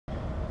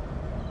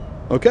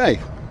Okay,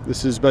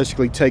 this is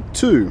basically take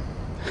 2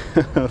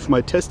 of my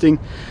testing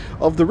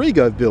of the rig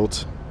I've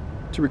built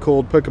to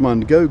record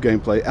Pokemon Go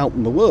gameplay out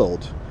in the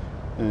world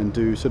and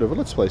do sort of a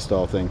Let's Play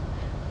style thing.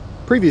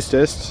 Previous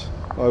test,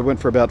 I went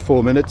for about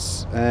 4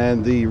 minutes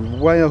and the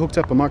way I hooked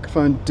up a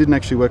microphone didn't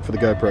actually work for the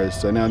GoPros,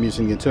 so now I'm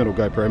using the internal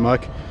GoPro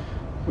mic,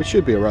 which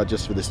should be alright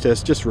just for this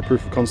test. Just for a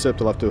proof of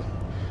concept, I'll have to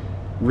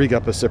rig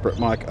up a separate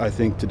mic, I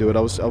think, to do it. I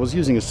was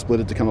using a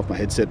splitter to come off my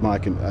headset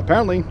mic, and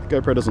apparently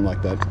GoPro doesn't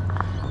like that.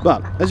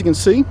 But as you can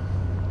see,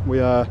 we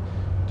are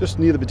just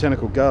near the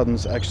Botanical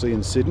Gardens, actually,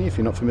 in Sydney, if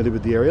you're not familiar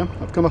with the area.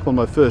 I've come up on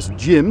my first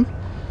gym,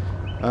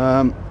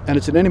 and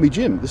it's an enemy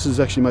gym. This is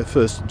actually my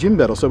first gym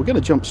battle, so we're going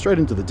to jump straight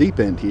into the deep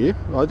end here.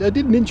 I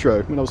did an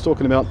intro when I was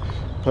talking about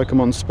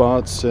Pokemon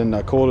Sparts, and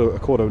I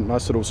caught a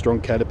nice little strong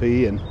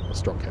Caterpie, and a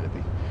strong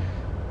Caterpie.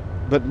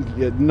 But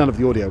yeah, none of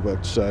the audio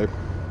worked, so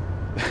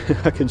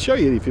I can show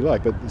you if you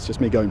like, but it's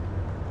just me going.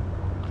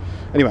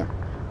 Anyway,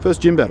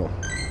 first gym battle.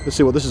 Let's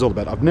see what this is all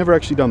about. I've never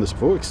actually done this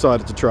before.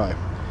 Excited to try.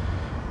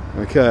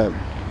 Okay,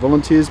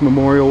 Volunteers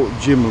Memorial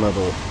Gym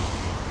level.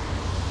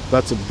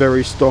 That's a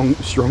very strong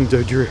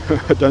Dodrio.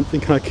 I don't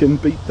think I can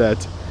beat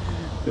that.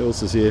 Who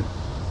else is here?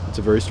 It's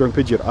a very strong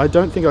Pidgeot. I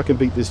don't think I can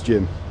beat this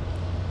gym.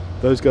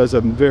 Those guys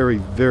are very,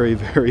 very,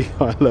 very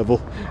high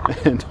level,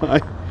 and I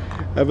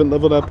haven't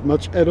leveled up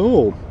much at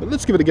all. But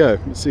let's give it a go.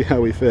 Let's see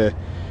how we fare.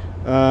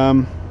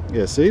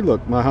 Yeah, see,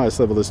 look, my highest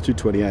level is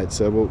 228,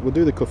 so we'll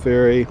do the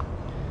Clefairy.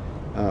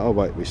 Oh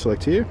wait, we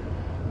select here.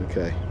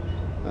 Okay.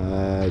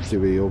 Do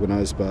we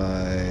organise by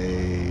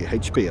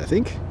HP, I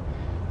think?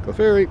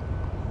 Clefairy.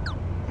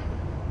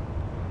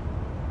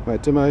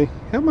 Wait,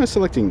 how am I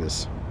selecting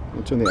this?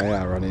 I'll turn the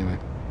AR on anyway.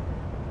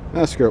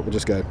 Ah, screw it, we'll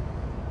just go.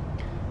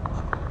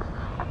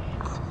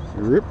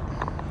 Rip.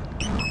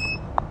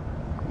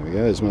 There we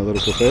go, there's my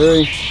little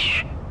Clefairy.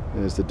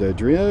 There's the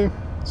Dodrio.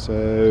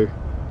 So,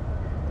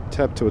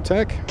 tap to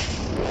attack.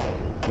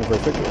 Not very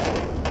effective.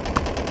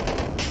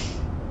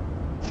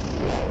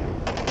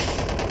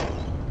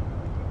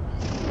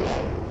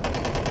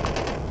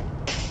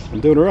 I'm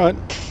doing alright.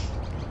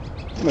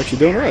 I'm actually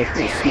doing alright.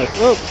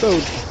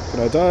 Oh, can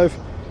I dive?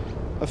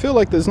 I feel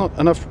like there's not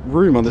enough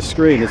room on the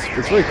screen. It's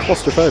very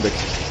claustrophobic.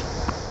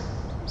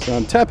 So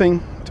I'm tapping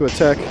to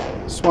attack,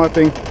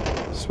 swiping,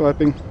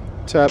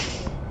 tap,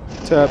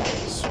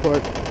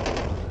 swipe,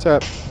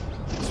 tap,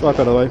 swipe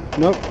out of the way.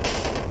 Nope.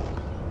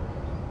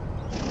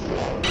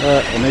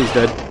 And he's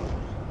dead.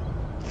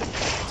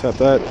 Tap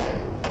that.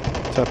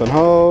 Tap and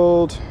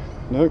hold.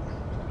 Nope.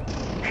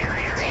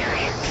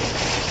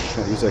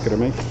 Can't use that good at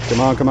me.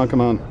 Come on, come on,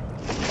 come on.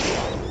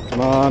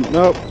 Come on.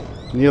 Nope.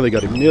 Nearly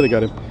got him. Nearly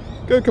got him.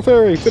 Go,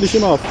 Clefairy. Finish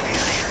him off.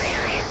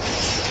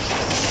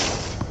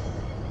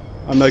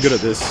 I'm no good at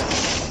this.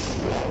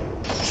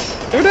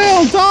 Go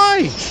down.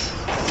 Die.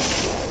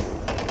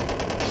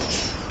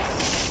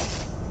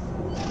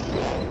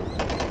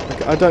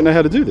 I don't know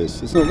how to do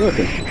this. It's not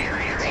working.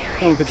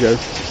 Come on, Pidgeot.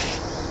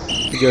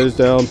 Pidgeot's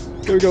down.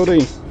 Go,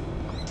 Goldeen.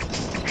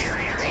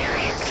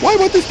 Why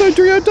won't this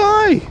Dodrio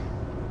die?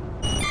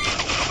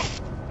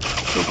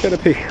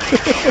 Caterpie.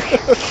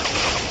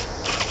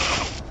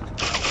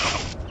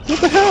 What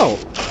the hell?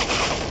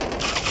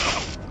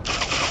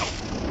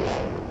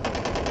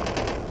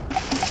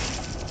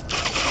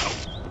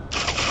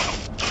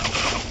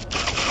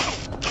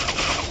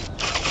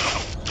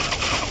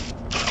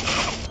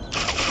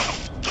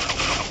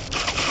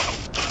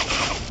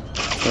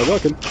 Not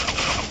working.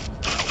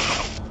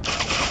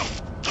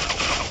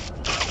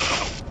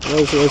 Why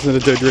isn't a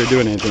Dodrio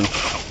doing anything?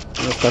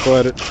 Let's tackle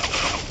at it.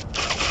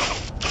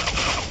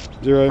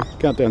 0.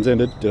 Countdown's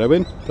ended. Did I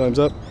win? Time's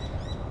up.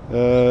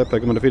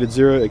 Pokemon defeated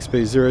 0.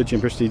 XP 0. Gym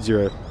prestige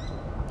 0.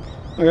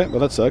 Okay, well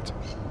that sucked.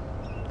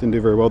 Didn't do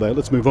very well there.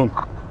 Let's move on.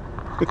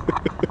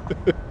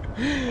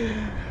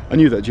 I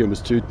knew that gym was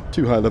too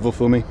high level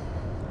for me.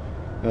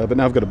 But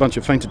now I've got a bunch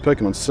of fainted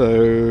Pokemon,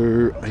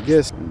 so I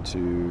guess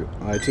into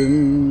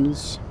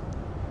items.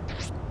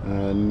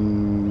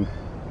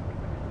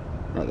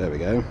 Right, there we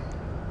go.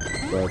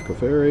 Revive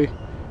Clefairy.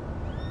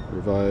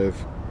 Revive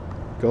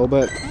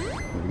Golbat.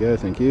 There we go,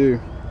 thank you.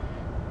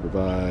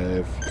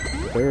 Revive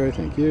Clefairy,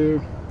 thank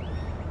you.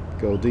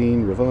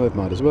 Goldeen, revive,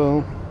 might as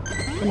well.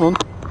 Come on.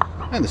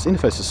 Man, this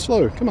interface is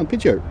slow. Come on,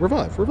 Pidgeot,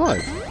 revive,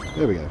 revive.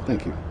 There we go,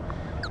 thank you.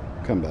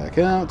 Come back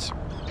out.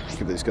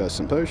 Give these guys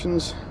some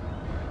potions.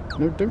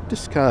 No, don't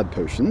discard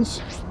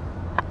potions.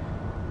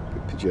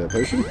 Good Pidgeot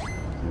potion.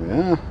 There we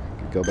are.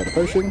 Good Golbat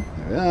potion.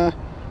 There we are.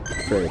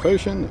 Fairy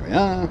potion. There we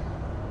are.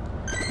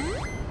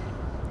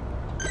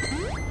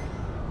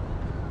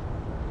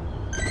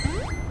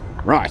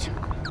 Right.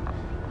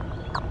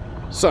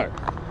 So,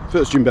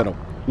 first gym battle.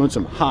 Learned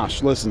some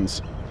harsh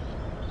lessons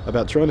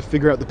about trying to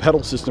figure out the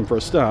battle system for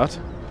a start.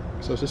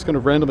 So I was just kind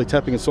of randomly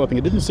tapping and swiping.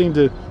 It didn't seem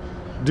to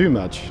do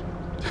much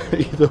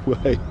either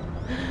way.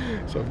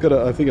 So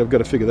I think I've got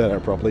to figure that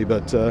out properly.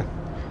 But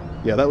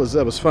yeah, that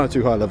was far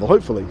too high level.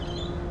 Hopefully,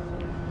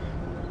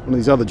 one of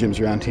these other gyms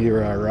around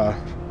here are a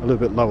little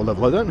bit lower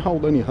level. I don't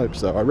hold any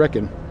hopes though.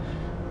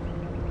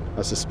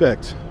 I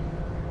suspect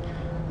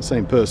the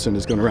same person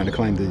has gone around to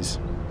claim these.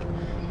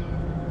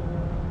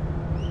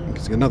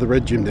 There's another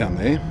red gym down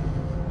there.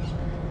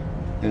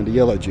 And a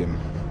yellow gym.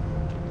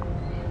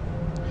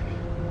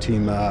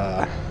 Team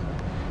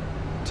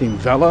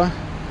Valor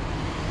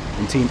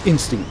and Team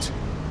Instinct.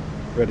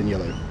 Red and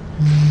yellow.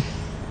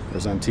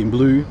 Whereas I'm Team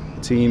Blue,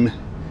 Team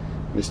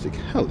Mystic.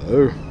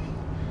 Hello.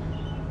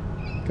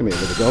 Come here,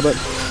 little Gobbet.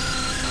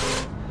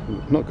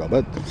 Not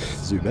Gobbet,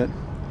 Zubat.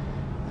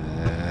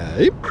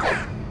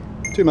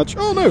 Yep. Too much.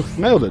 Oh no,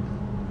 nailed it.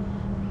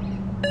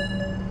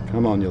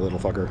 Come on, you little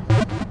fucker.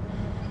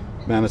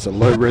 Man, it's a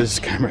low-res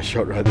camera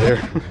shot right there.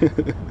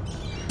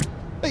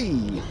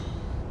 Hey!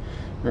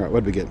 Alright,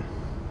 what did we get?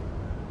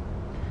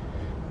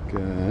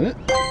 Got it.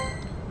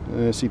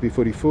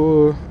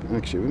 CP44.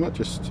 Actually, we might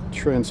just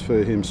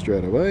transfer him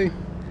straight away.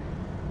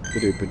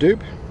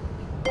 Ba-doop-ba-doop.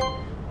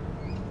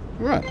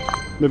 Alright,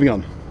 moving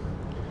on.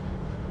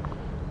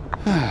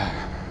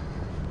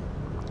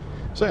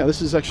 So yeah,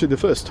 this is actually the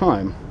first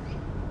time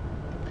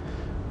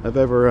I've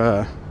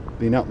ever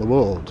been out in the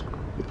world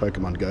with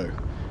Pokemon Go.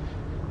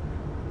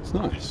 It's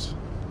nice.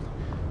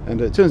 And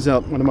it turns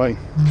out one of my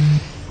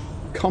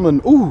common...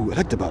 Ooh,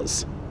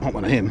 Electabuzz! Not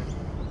one of him.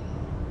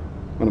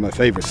 One of my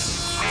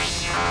favourites.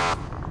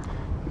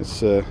 Let's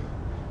try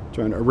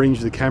and arrange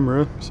the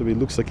camera so he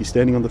looks like he's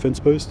standing on the fence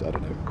post. I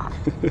don't know.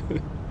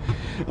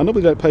 I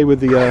normally don't play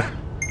with the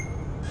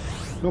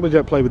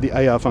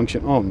AR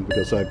function on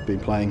because I've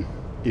been playing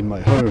in my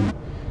home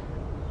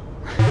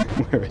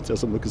where it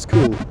doesn't look as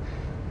cool.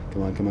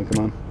 Come on, come on,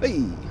 come on.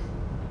 Hey!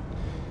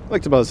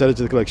 Electabuzz added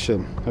to the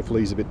collection. Hopefully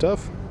he's a bit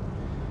tough.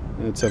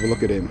 Let's have a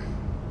look at him.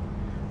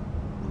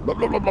 Blah,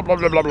 blah, blah, blah, blah,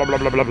 blah, blah, blah,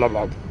 blah, blah,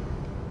 blah.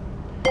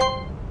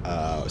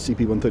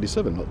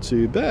 CP137, not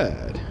too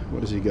bad.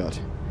 What has he got?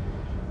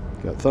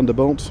 Got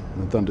Thunderbolt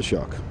and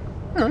Thundershock.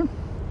 Alright.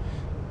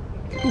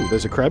 Ooh,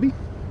 there's a Krabby.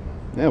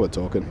 Now we're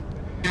talking.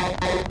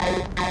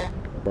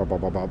 Bob,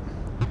 bob, bob, bob.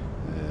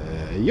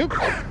 Yep.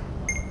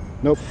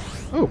 Nope.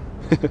 Oh.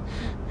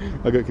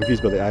 I got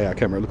confused by the AR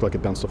camera. It looked like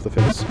it bounced off the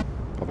fence.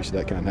 Obviously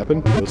that can't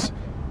happen because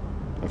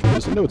my phone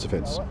doesn't know it's a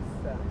fence.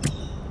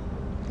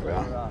 There we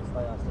are.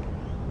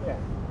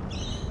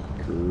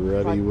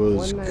 Krabby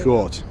was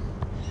caught.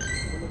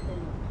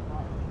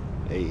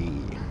 Hey.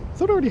 I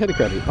thought I already had a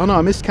Krabby. Oh no,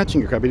 I missed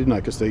catching a Krabby, didn't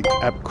I? Because the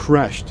app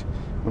crashed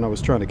when I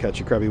was trying to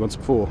catch a Krabby once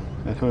before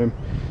at home.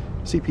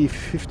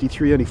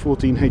 CP53, only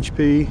 14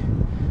 HP.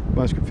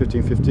 Bioscript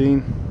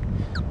 1515.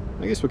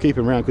 I guess we'll keep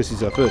him around because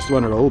he's our first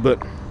one at all, but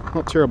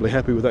not terribly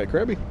happy with that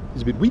Krabby.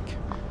 He's a bit weak.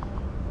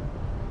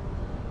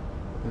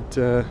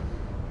 But,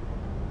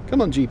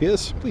 come on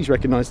GPS, please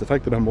recognise the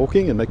fact that I'm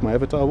walking and make my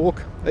avatar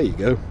walk. There you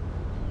go.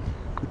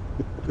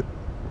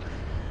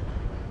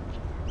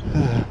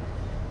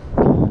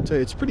 So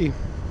it's pretty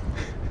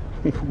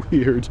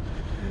weird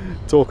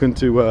talking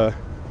to,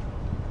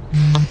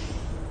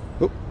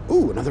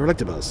 ooh, another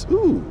Electabuzz.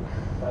 Ooh.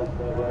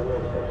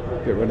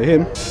 Get rid of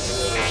him.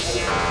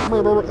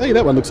 Hey,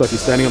 that one looks like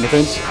he's standing on the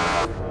fence.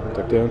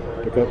 Duck down,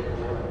 duck up.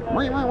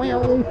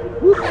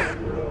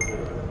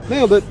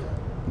 Nailed it.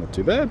 Not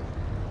too bad.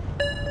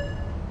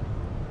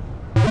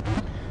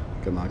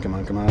 Come on, come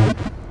on, come on.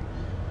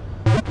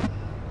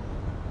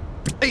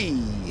 Hey!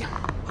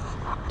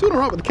 Doing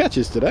alright with the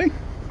catches today.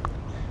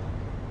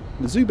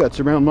 The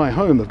Zubats around my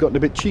home have gotten a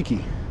bit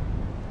cheeky.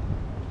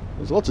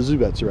 There's lots of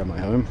Zubats around my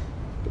home,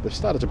 but they've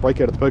started to break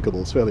out of the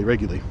Pokeballs fairly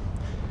regularly.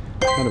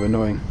 Kind of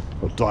annoying.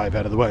 Or dive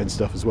out of the way and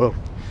stuff as well.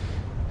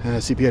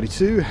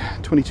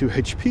 CP82, 22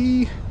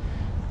 HP,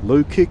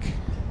 low kick,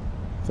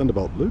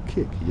 Thunderbolt, low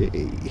kick,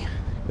 yay.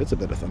 That's a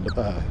better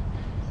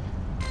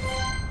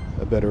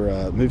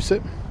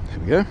moveset. There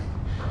we go.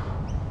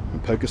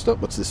 And Pokestop,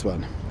 what's this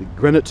one? The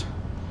Granite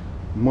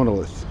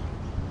Monolith.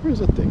 Where is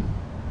that thing?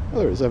 Oh,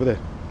 there it is, over there.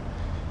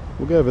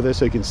 We'll go over there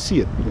so you can see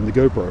it in the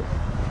GoPro.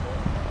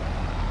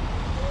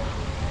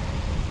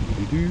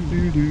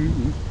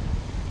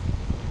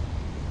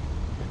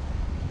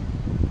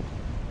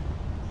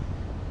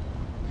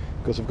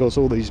 Because of course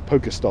all these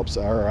Pokestops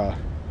are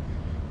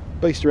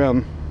based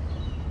around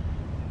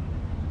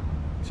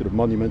sort of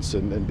monuments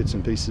and bits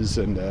and pieces,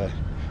 and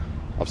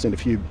I've seen a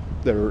few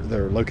that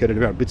are located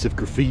around bits of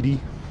graffiti.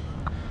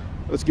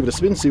 Let's give it a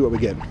spin, see what we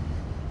get.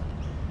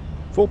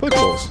 4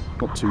 Pokeballs,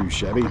 not too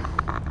shabby.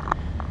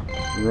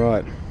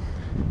 Right,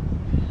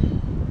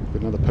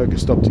 got another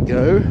Pokestop to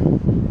go,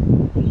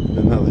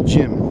 another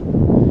gym.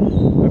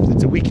 Hopefully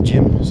it's a weak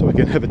gym so I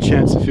can have a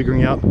chance of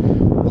figuring out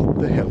what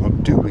the hell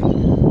I'm doing.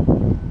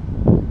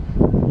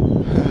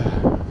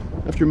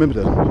 I have to remember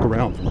to look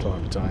around from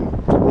time to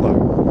time,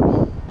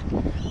 although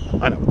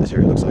I know what this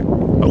area looks like.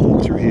 I've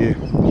walked through here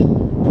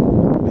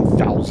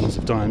thousands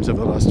of times over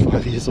the last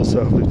 5 years or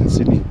so I've lived in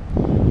Sydney.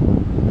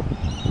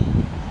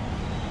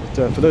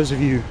 But for those of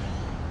you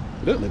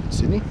who don't live in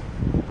Sydney,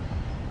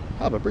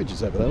 Harbour Bridge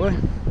is over that way,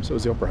 so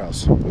is the Opera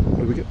House. What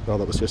did we get? Oh,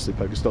 that was just the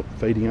Pokestop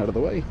fading out of the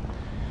way.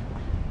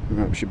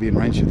 Right, we should be in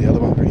range of the other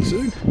one pretty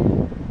soon.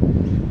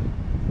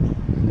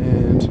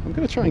 And I'm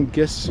going to try and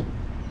guess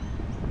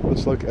what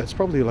it's like. It's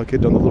probably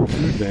located on the little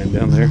food van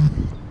down there.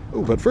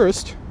 Oh, but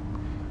first,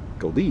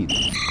 Goldeen.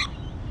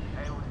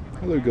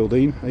 Hello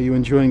Goldeen, are you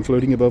enjoying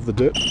floating above the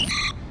dirt?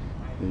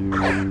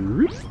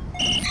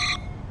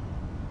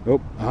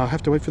 Oh, I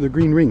have to wait for the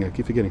green ring. I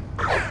keep forgetting.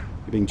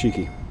 You're being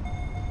cheeky.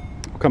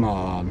 Oh, come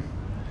on.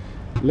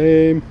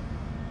 Lame.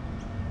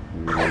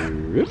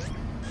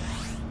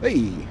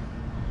 Hey!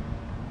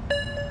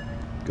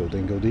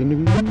 Golding,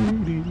 golding,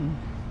 golding.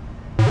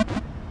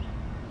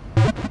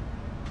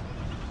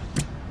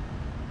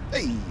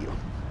 Hey!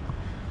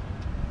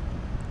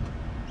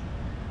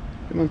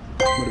 Come on,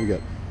 what do we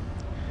got?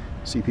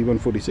 CP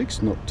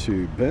 146, not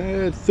too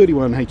bad.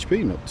 31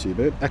 HP, not too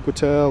bad.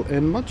 Aquatail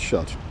and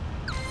Mudshot.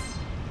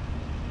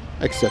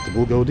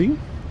 Acceptable, Goldie.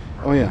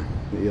 Oh yeah,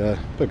 the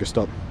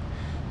Pokestop.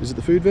 Is it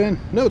the food van?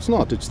 No, it's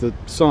not. It's the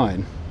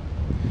sign.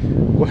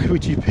 Why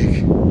would you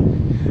pick?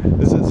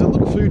 There's a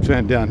little food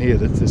van down here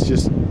that's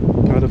just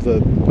part of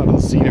the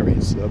scenery.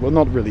 It's, well,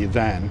 not really a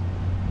van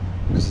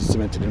because it's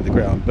cemented into the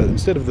ground, but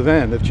instead of the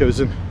van, they've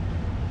chosen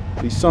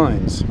these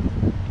signs,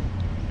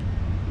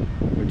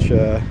 which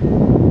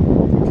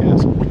who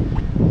cares?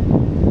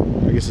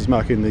 I guess it's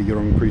marking the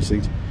wrong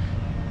precinct.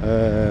 3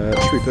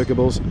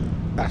 Pokeballs.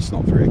 That's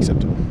not very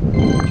acceptable.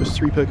 Just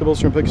 3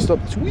 Pokeballs from Pokestop.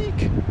 That's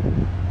weak.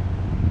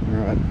 All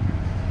right.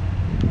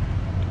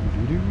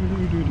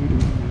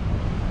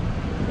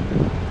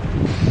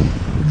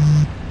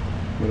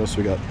 What else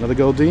we got? Another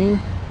Goldeen.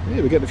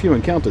 Yeah, we're getting a few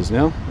encounters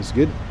now. That's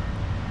good.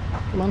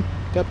 Come on.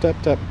 Tap,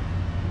 tap, tap.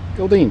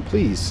 Goldeen,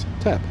 please.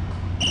 Tap.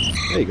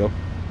 There you go.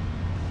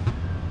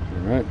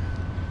 Alright.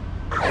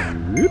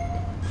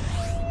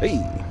 Hey!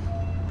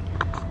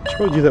 I should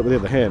probably do that with the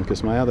other hand,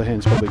 because my other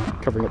hand's probably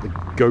covering up the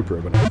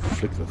GoPro when I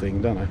flick the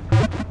thing, don't I?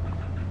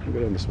 I'll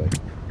go down this way.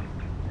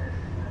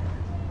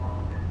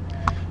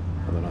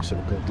 Another nice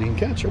little Goldeen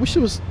catch. I wish it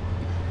was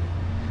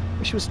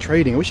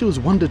trading. I wish it was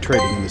wonder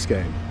trading in this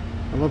game.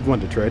 I love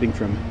wonder trading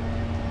from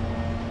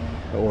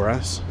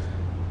Oras.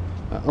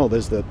 Oh,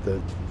 there's the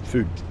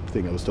food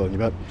thing I was telling you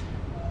about.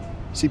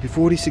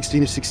 CP40,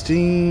 16 of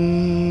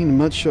 16,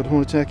 Mudshot,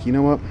 Horn Attack. You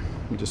know what?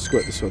 I'll just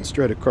squirt this one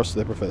straight across to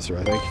the Professor,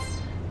 I think.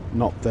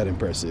 Not that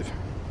impressive.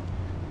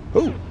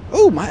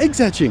 Oh, my egg's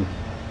hatching!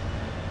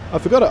 I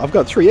forgot it. I've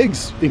got 3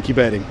 eggs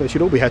incubating. They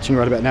should all be hatching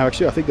right about now,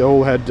 actually. I think they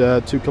all had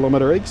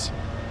 2-kilometer eggs.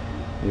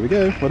 Here we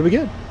go. What do we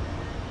get?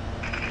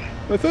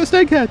 My first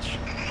egg hatch!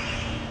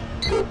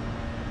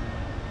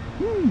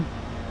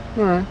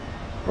 Alright.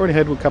 Already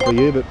had a couple of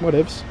you, but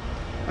whatevs.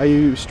 Are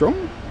you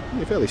strong?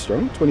 You're fairly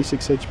strong.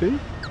 26 HP.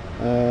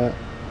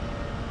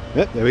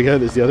 Yep, there we go.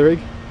 There's the other egg.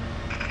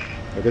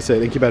 Like I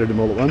said, incubated them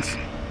all at once.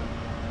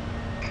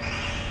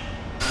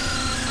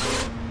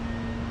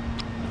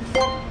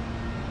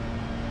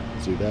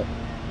 Let's do that.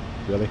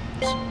 Really?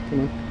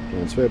 Come on.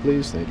 Transfer,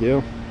 please. Thank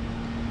you.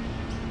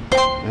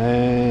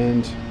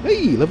 And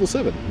hey, level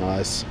 7.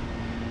 Nice.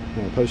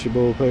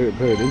 Potionable,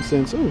 Poet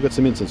Incense. Oh, we've got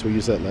some incense. We'll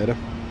use that later.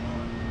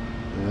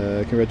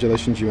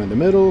 Congratulations, you earned a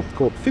medal.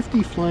 Caught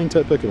 50 flying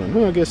type Pokemon.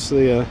 Oh, I guess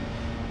the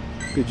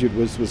Pidgeot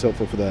was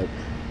helpful for that.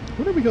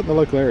 What have we got in the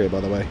local area,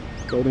 by the way?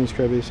 Goldings,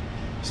 Krabbies,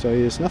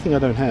 Starriers. Nothing I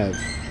don't have.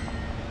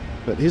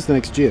 But here's the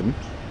next gym.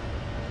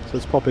 So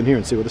let's pop in here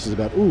and see what this is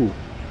about. Ooh.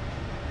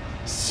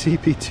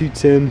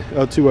 CP210,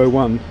 oh,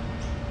 201.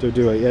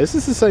 Yeah, this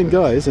is the same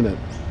guy, isn't it?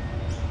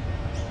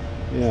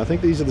 Yeah, I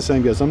think these are the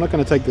same guys. I'm not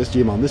going to take this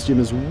gym on. This gym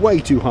is way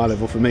too high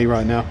level for me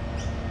right now.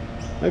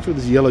 Hopefully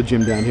this yellow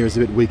gym down here is a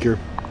bit weaker.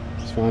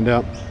 Let's find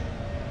out.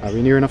 Are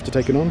we near enough to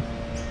take it on?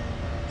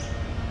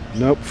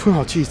 Nope.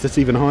 Oh, jeez, that's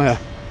even higher.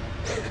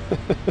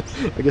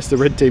 I guess the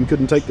red team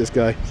couldn't take this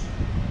guy.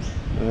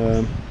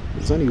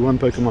 There's only 1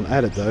 Pokemon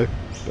at it, though.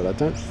 But I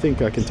don't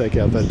think I can take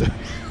out that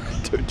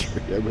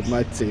trio with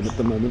my team at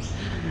the moment.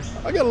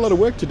 I got a lot of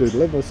work to do to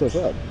level myself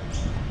up.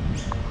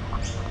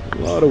 A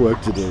lot of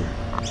work to do.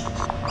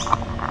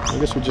 I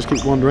guess we'll just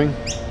keep wandering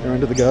around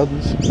to the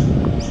gardens.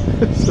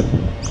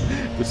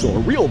 We saw a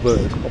real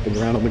bird hopping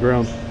around on the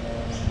ground.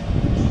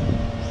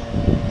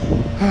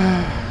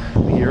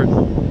 We hear it.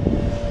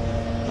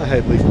 I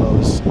hate leaf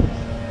blowers.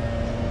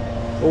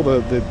 All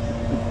the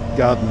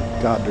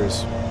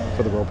gardeners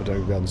for the Royal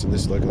Potato Gardens in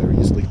this local area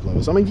use leaf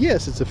blowers. I mean,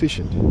 yes, it's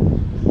efficient.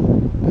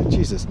 But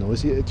Jesus,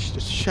 noisy. It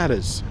just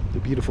shatters the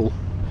beautiful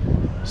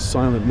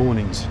silent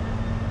mornings.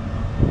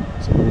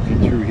 So I'm walking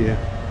through here.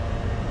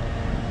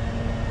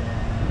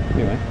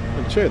 Anyway,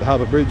 I'll show you the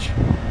Harbour Bridge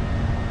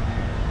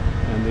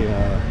and the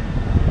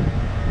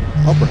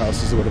Opera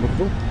House is what I'm looking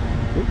for.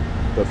 Ooh,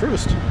 but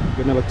first,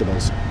 get an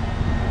Electabuzz.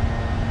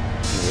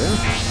 There we are.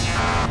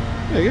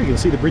 There you go, you can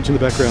see the bridge in the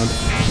background.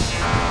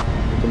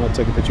 I might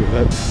take a picture of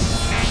that.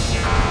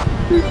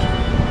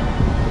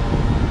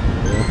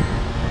 Yeah.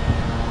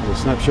 Little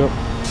snapshot.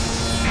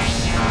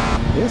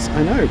 Yes,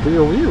 I know,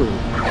 real.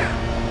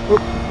 Oh,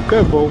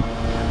 curveball.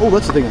 Oh,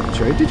 that's the thing I can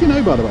show you. Did you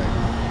know, by the way?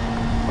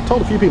 I've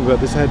told a few people about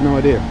this, I had no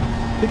idea.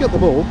 Pick up the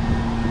ball,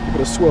 give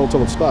it a swirl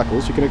till it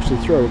sparkles, you can actually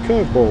throw a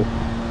curveball.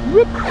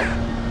 Whoop!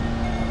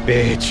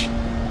 Bitch!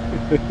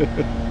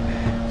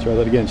 Try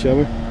that again, shall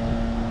we?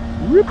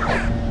 Whoop!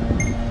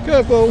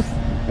 Curveball!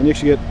 And you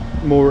actually get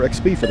more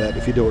XP for that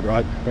if you do it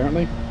right,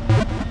 apparently.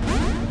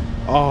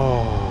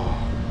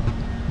 Oh!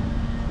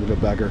 Little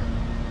bagger.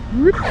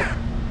 Whoop!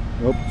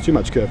 Oh, too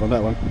much curve on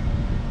that one.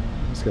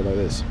 Let's go like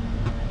this.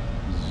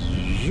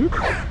 Zoop.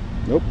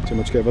 Nope, too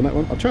much curve on that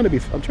one. I'm trying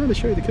to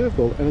show you the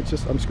curveball, and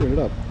I'm screwing it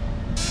up.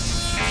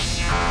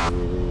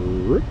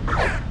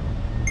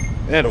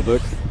 That'll do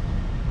it.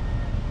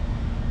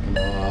 Come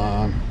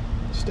on.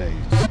 Stay.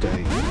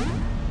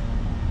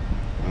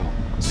 Wow,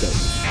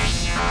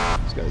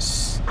 this guy's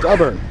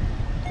stubborn.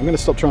 I'm going to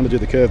stop trying to do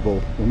the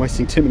curveball. I'm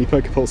wasting too many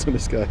Pokeballs on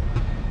this guy.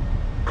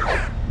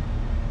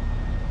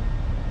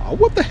 Oh,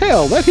 what the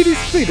hell? That hit his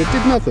feet. It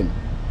did nothing.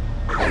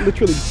 It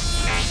literally...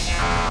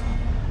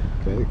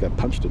 Okay, the guy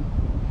punched him.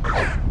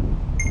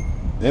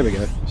 There we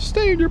go.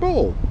 Stay in your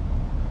ball.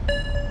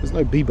 There's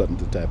no B button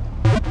to tap.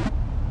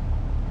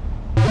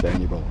 Stay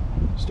in your ball.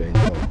 Stay in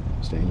your ball.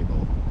 Stay in your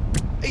ball.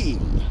 Hey!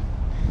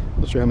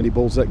 Not sure how many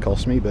balls that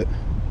cost me, but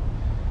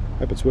I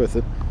hope it's worth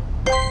it.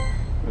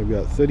 We've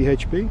got 30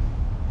 HP.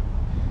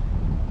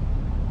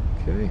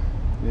 Okay.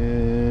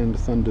 And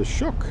Thunder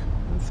Shock.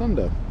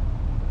 Thunder.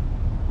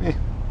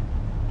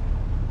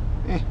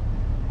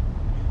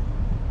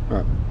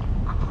 Alright.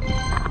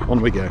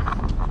 On we go.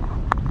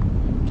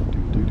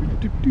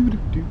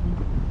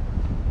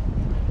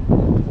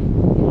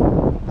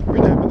 We're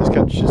going to have this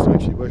capture system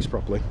actually works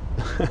properly.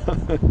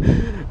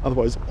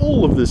 Otherwise,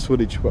 all of this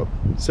footage, well,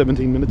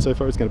 17 minutes so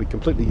far, is going to be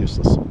completely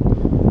useless.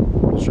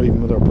 I'm not sure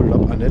even whether I'll put it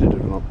up unedited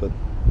or not, but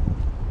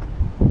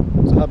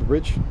there's a harbour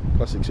bridge,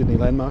 classic Sydney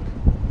landmark.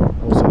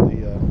 Also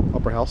the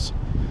Opera House,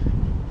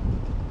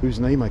 whose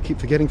name I keep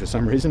forgetting for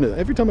some reason.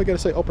 Every time I go to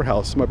say Opera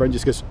House, my brain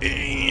just goes,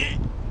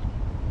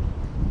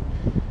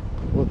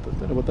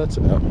 don't know what that's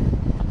about.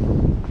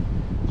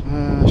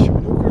 Should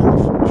we walk around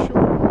the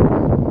foreshore?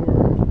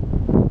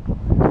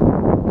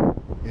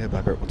 Yeah,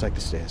 bugger it, we'll take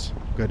the stairs.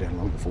 Go down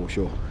along the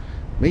foreshore.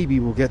 Maybe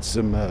we'll get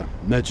some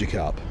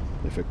Magikarp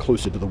if we're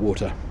closer to the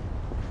water.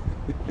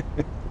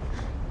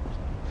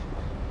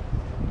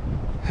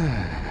 I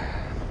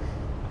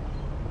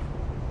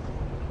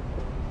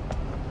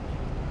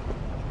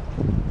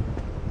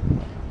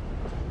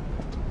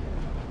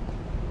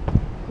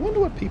wonder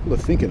what people are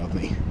thinking of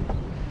me.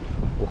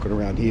 Walking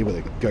around here with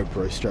a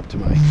GoPro strapped to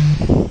my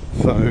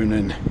phone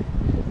and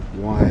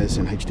wires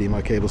and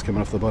HDMI cables coming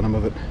off the bottom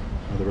of it.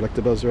 Another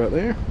Electabuzz right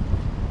there.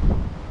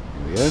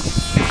 There we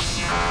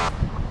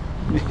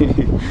go.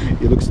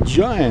 He looks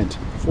giant.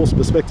 Forced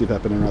perspective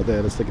happening right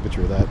there. Let's take a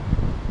picture of that.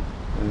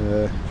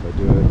 If I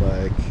do it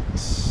like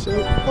so.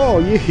 Oh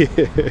yeah!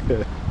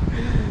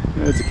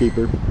 That's a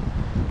keeper.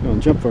 Come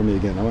on, jump for me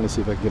again. I want to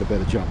see if I can get a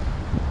better jump.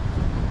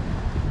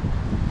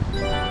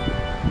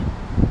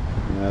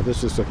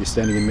 This looks like he's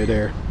standing in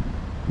midair.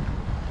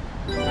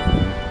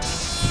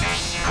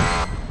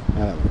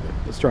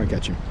 Let's try and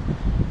catch him.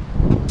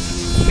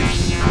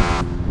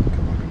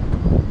 Come on.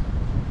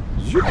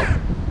 Zoop.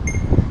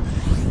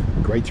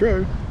 Great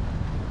throw.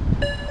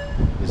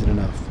 Is it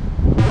enough?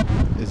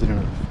 Is it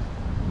enough?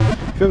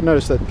 If you ever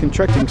noticed that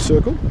contracting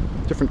circle,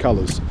 different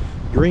colours.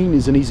 Green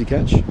is an easy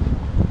catch.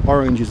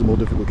 Orange is a more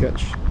difficult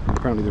catch.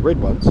 Apparently the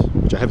red ones,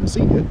 which I haven't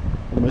seen yet,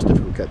 are the most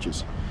difficult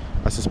catches.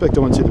 I suspect I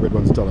won't see the red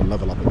ones until I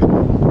level up a bit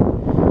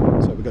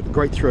more. So we've got the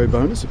great throw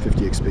bonus of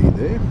 50 XP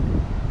there.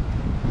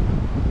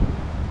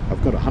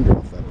 I've got 100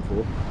 off that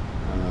before.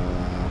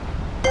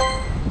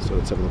 So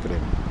let's have a look at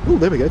him. Oh,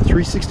 there we go,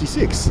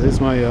 366.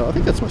 There's my, I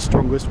think that's my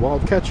strongest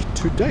wild catch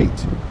to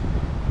date.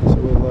 So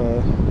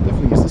we'll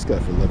definitely use this guy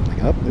for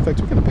leveling up. In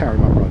fact, we're going to power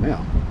him up right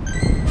now.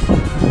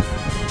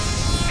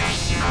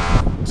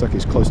 Looks like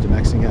he's close to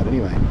maxing out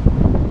anyway.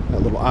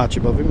 That little arch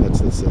above him, that's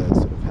sort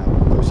of how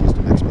close he is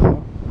to max power.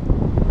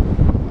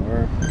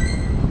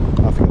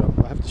 I forget,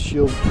 I have to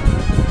shield.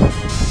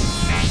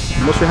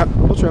 I'm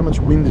not sure how much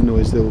wind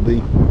noise there will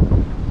be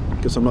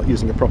because I'm not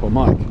using a proper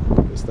mic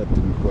because that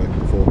didn't work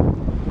before.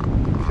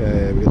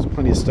 Okay, we've got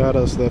plenty of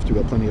Stardust left, we've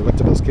got plenty of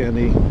Electabuzz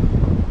candy.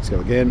 Let's go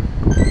again.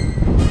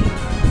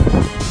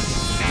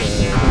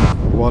 Okay,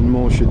 one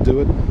more should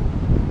do it.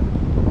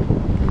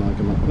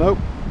 Come on. Nope.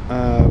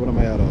 What am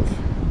I out of?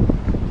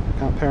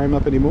 Can't power him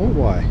up anymore?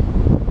 Why?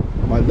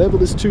 My level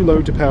is too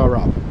low to power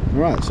up.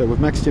 Alright, so we've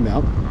maxed him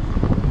out.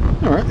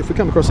 Alright, if we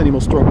come across any more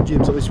strong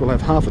gyms, at least we'll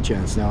have half a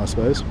chance now, I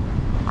suppose.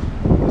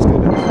 Let's go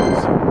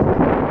downstairs.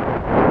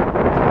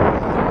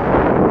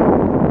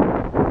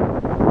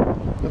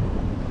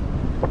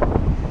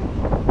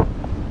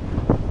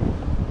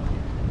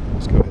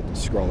 Let's go ahead and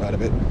scroll out a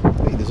bit.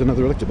 Hey, there's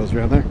another Electabuzz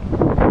around there.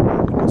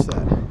 What's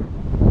that?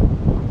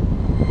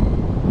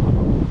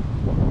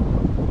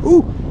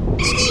 Ooh!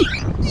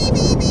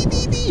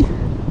 Eevee!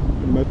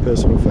 One of my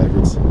personal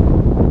favourites.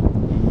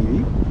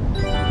 Eevee.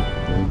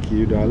 Thank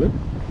you, darling.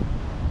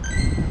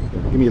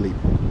 Give me a leap.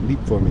 Leap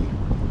for me.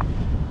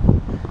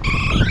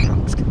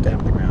 Let's get down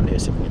to the ground here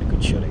so we can get a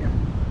good shot here.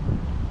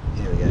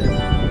 Here we go.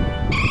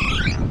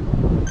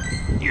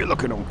 You're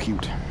looking all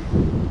cute. I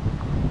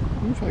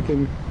wonder if I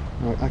can...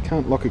 Oh, I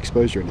can't lock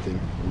exposure or anything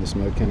in this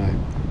mode, can I?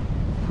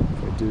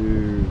 If I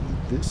do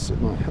this, it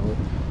might help.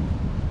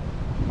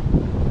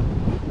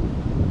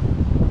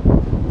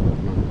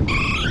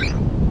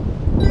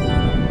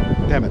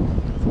 Damn it. I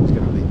thought it was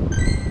going to leap.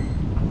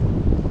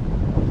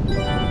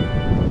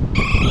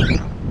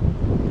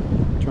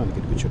 Trying to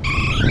get a good shot.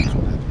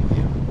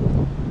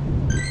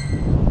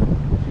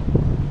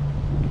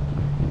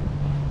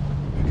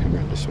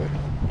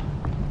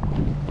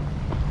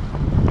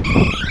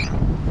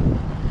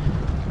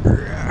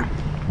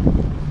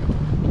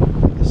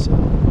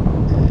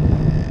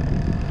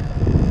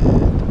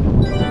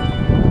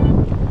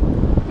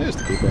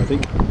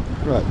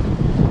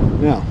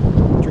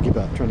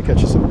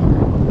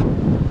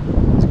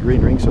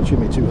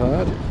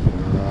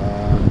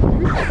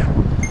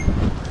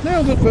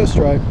 Nailed it first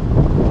try. I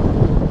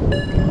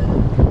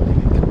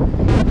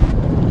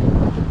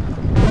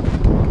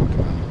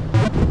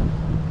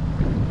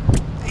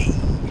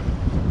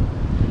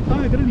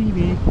got an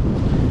Eevee.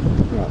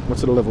 Right, what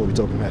sort of level are we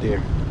talking about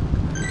here?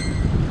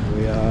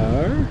 We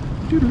are...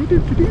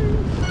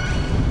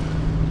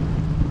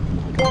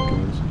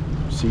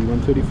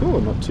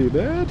 C134, not too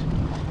bad.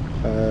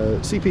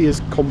 CP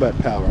is combat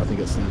power, I think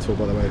it stands for,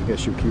 by the way, in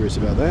case you're curious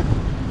about that.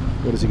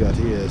 What has he got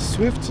here?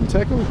 Swift and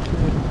tackle.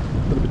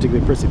 Not particularly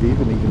impressive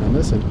even on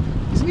this, and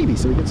he's an Eevee,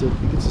 so he gets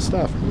a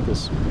staff from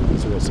this.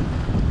 That's awesome.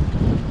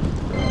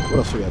 What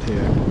else we got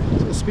here?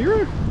 Is it a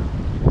Spearow?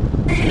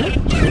 Yeah,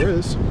 there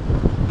is.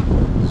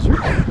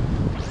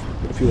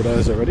 Got a few of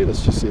those already.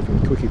 Let's just see if we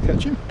can quickly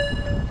catch him.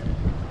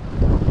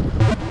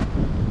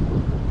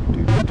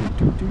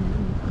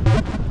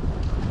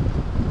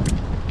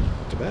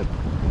 Not too bad.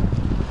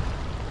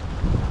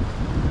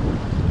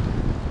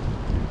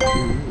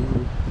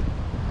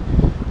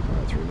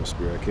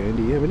 Spearow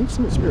candy. Yeah, we need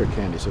some Spearow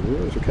candy, so we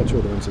always catch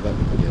all the ones of that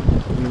we can get.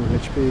 21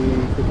 HP,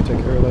 quick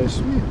attack arrow lace.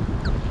 Yeah.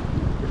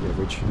 Pretty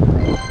average.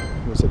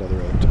 What's that other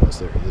device?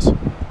 There he is.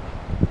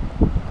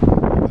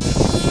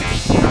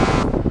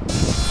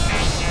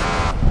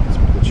 That's a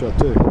pretty good shot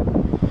too.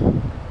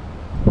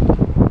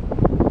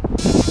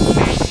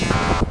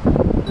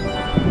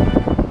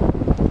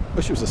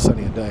 Wish it was a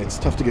sunnier day. It's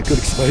tough to get good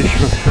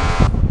exposure on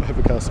an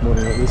overcast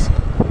morning like this.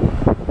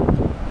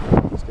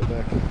 Let's go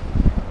back.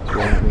 It's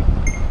right at me.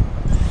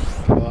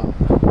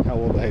 How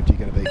well behaved are you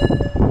going to be?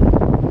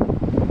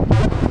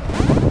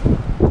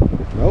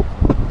 Nope.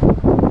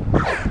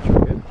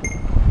 Try again.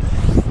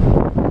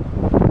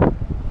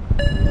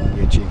 Come on,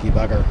 you cheeky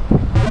bugger.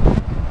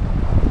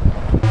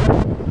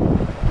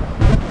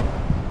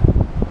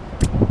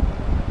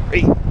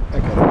 Hey!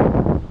 Okay.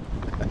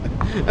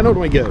 And on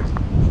we go.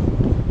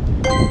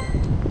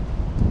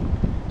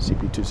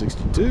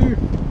 CP262.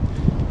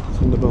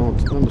 Thunderbolt,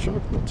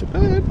 Thundershock, not too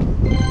bad.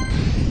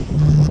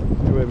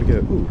 Where we go?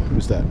 Ooh,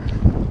 who's that?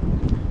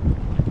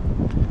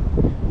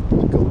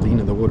 Goldine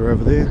in the water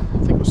over there. I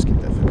think we'll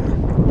skip that for now.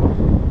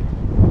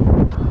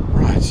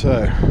 Right,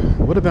 so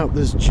what about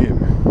this gym?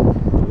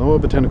 Lower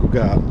Botanical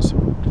Gardens.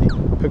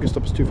 The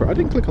Pokestop is too far. I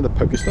didn't click on the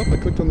Pokestop, I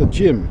clicked on the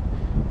gym.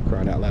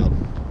 Crying out loud.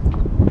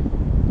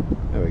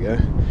 There we go.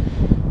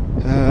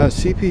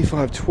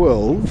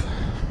 CP512.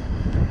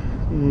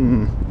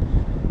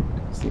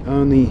 It's the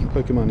only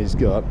Pokemon he's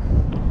got.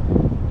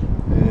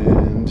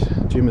 And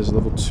gym is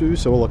level 2,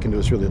 so all I can do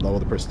is really lower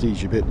the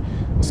prestige a bit.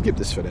 I'll skip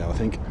this for now, I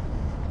think.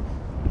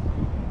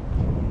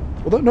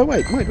 Although, no,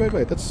 wait,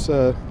 that's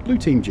Blue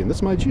Team Gym,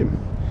 that's my gym.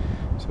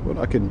 So what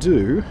I can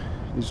do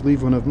is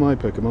leave one of my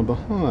Pokemon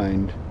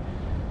behind.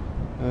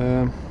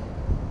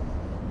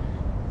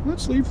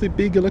 Let's leave the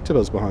big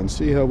Electabuzz behind,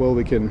 see how well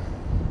we can...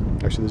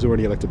 Actually, there's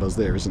already Electabuzz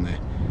there, isn't there?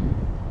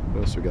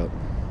 What else we got?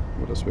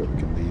 What else we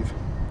can leave?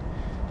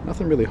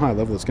 Nothing really high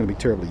level that's going to be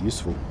terribly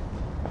useful.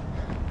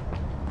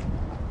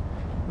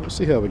 We'll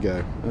see how we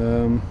go.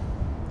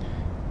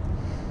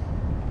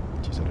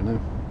 Geez, I don't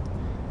know.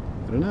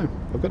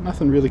 I've got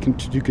nothing really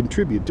to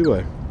contribute, do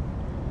I?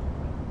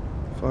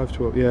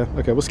 512, yeah.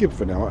 Okay, we'll skip it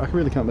for now. I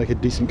really can't make a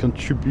decent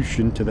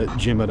contribution to that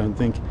gym, I don't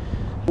think.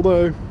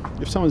 Although,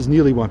 if someone's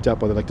nearly wiped out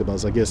by the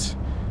Electabuzz, I guess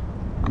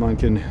mine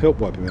can help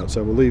wipe him out,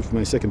 so we'll leave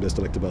my second best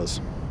Electabuzz.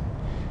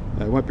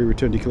 It won't be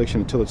returned to your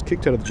collection until it's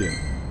kicked out of the gym.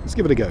 Let's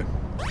give it a go.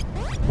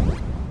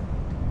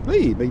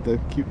 Hey, made the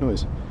cute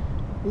noise.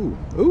 Ooh,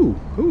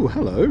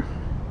 hello.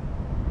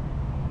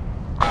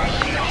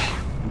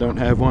 Don't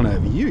have one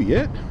over you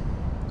yet.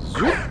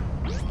 Zoop.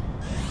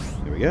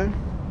 There we go.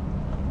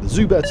 The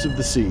Zubats of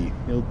the sea.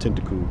 The old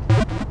Tentacool.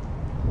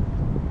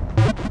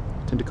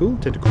 Tentacool?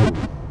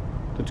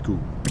 Tentacool.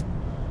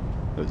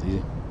 That was easy.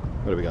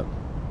 What do we got?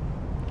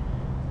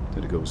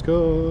 Tentacool's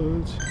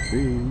cards.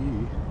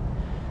 3.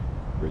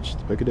 Reach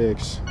the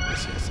Pokedex.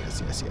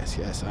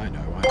 Yes, I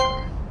know.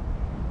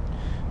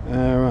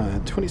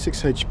 Alright,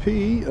 26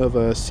 HP of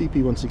a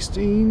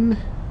CP116.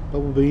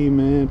 Bubble Beam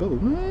and Bubble...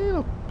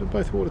 Well,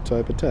 both water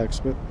type attacks,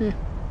 but yeah.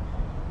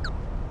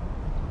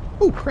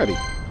 Oh, Krabby.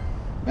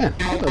 Man,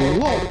 got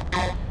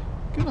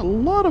a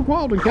lot of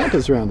wild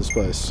encounters around this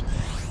place.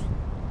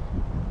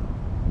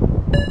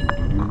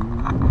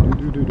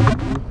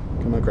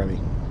 Come on, Krabby.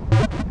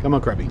 Come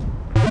on, Krabby.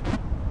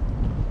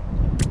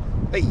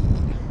 Hey!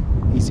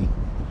 Easy.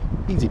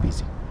 Easy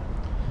peasy.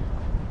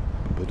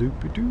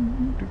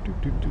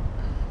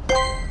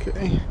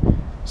 Okay.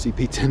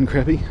 CP10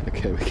 Krabby.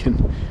 Okay, we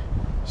can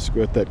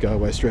squirt that guy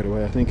away straight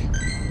away, I think.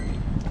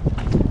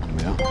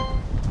 Yeah.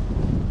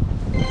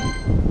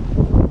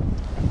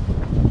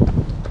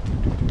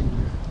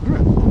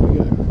 Alright, there we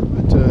go.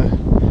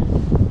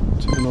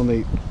 Turn on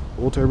the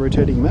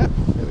auto-rotating map.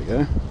 There we go.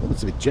 Well,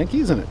 that's a bit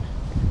janky, isn't it?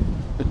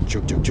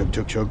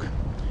 Chug.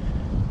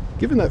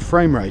 Given that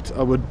frame rate,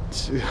 I would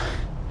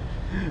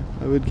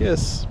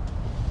guess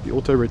the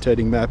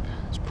auto-rotating map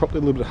is probably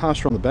a little bit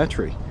harsher on the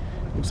battery.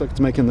 Looks like it's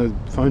making the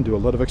phone do a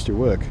lot of extra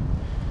work.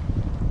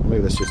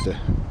 Maybe that's just a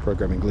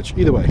programming glitch.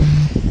 Either way,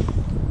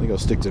 I think think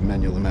I'll stick to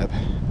manual map.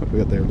 What have we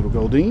got there? A little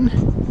Goldeen.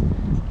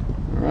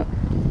 Alright.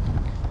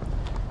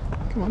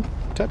 Come on.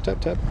 Tap, tap,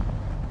 tap.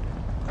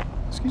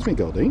 Excuse me,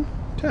 Goldeen.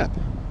 Tap.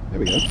 There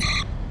we go.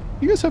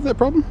 You guys have that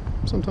problem?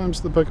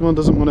 Sometimes the Pokemon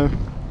doesn't want to...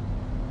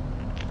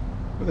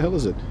 Where the hell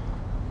is it?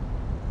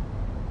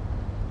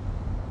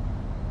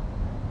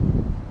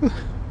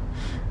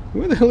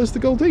 Where the hell is the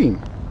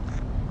Goldeen?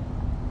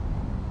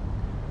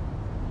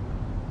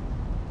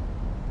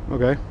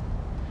 Okay.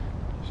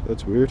 So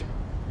that's weird.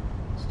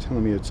 It's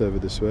telling me it's over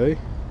this way.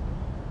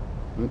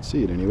 I don't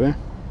see it anywhere.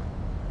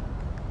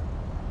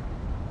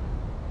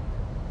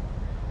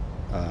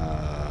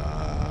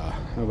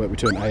 How about we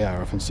turn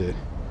AR off instead?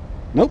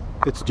 Nope,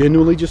 it's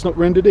genuinely just not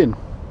rendered in.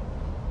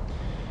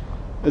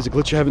 There's a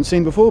glitch I haven't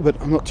seen before,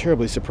 but I'm not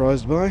terribly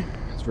surprised by.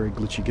 It's a very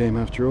glitchy game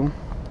after all.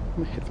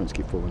 My headphones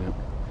keep falling out.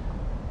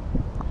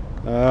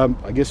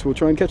 I guess we'll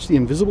try and catch the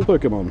invisible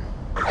Pokemon.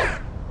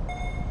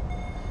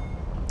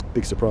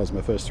 Big surprise,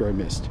 my first throw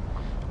missed.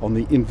 On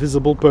the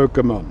invisible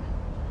Pokemon.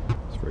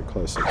 It's very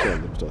close, it's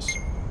right next to us.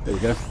 There we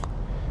go.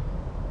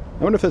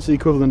 I wonder if that's the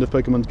equivalent of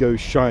PokemonGo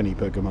shiny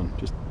Pokemon.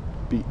 Just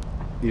be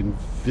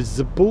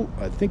invisible.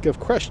 I think I've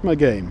crashed my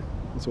game.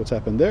 That's what's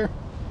happened there.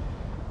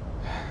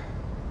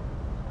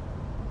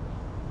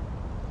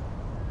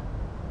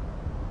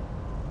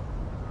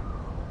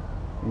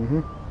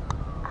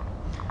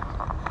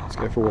 Let's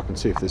go for a walk and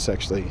see if this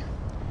actually...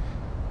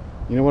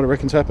 You know what I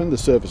reckon's happened? The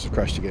servers have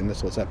crashed again.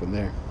 That's what's happened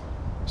there.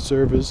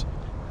 Servers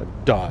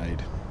have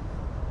died.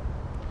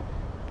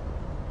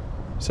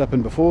 It's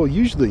happened before.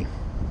 Usually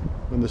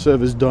when the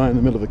servers die in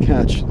the middle of a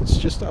catch, it's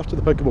just after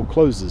the Pokeball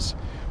closes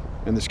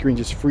and the screen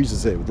just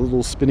freezes there with a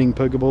little spinning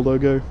Pokeball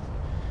logo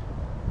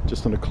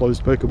just on a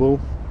closed Pokeball,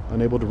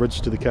 unable to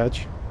register the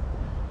catch.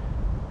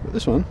 But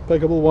this one,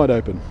 Pokeball wide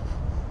open.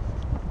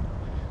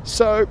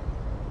 So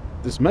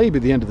this may be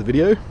the end of the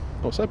video.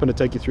 I was hoping to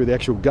take you through the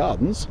actual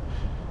gardens.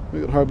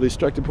 We got horribly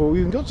distracted before we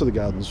even got to the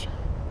gardens.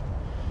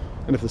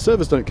 And if the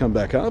servers don't come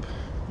back up,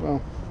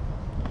 well,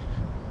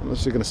 I'm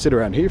just going to sit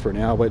around here for an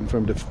hour waiting for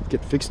them to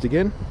get fixed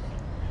again.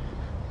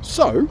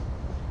 So,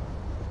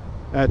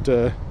 at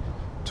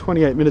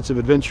 28 minutes of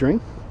adventuring,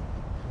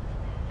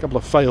 a couple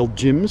of failed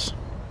gyms,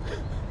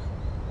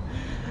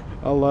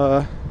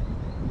 I'll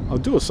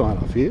do a sign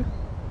off here.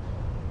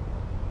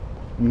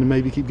 And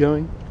maybe keep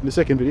going in the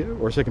second video,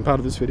 or a second part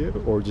of this video,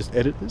 or just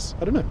edit this.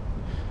 I don't know.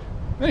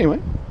 Anyway,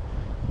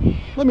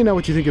 let me know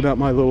what you think about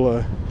my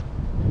little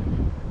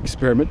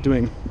experiment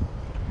doing,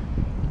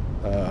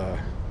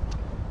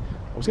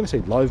 I was going to say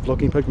live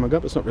vlogging Pokemon Go,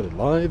 but it's not really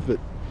live, but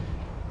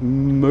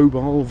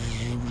mobile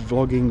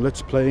vlogging,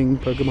 let's playing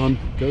Pokemon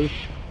Go.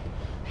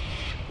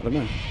 I don't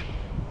know.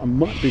 I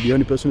might be the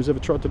only person who's ever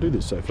tried to do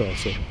this so far,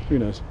 so who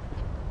knows.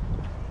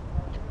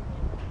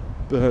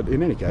 But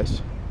in any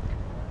case,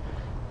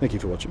 thank you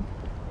for watching.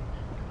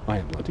 I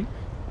am Blunty,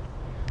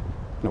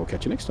 and I will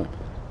catch you next time.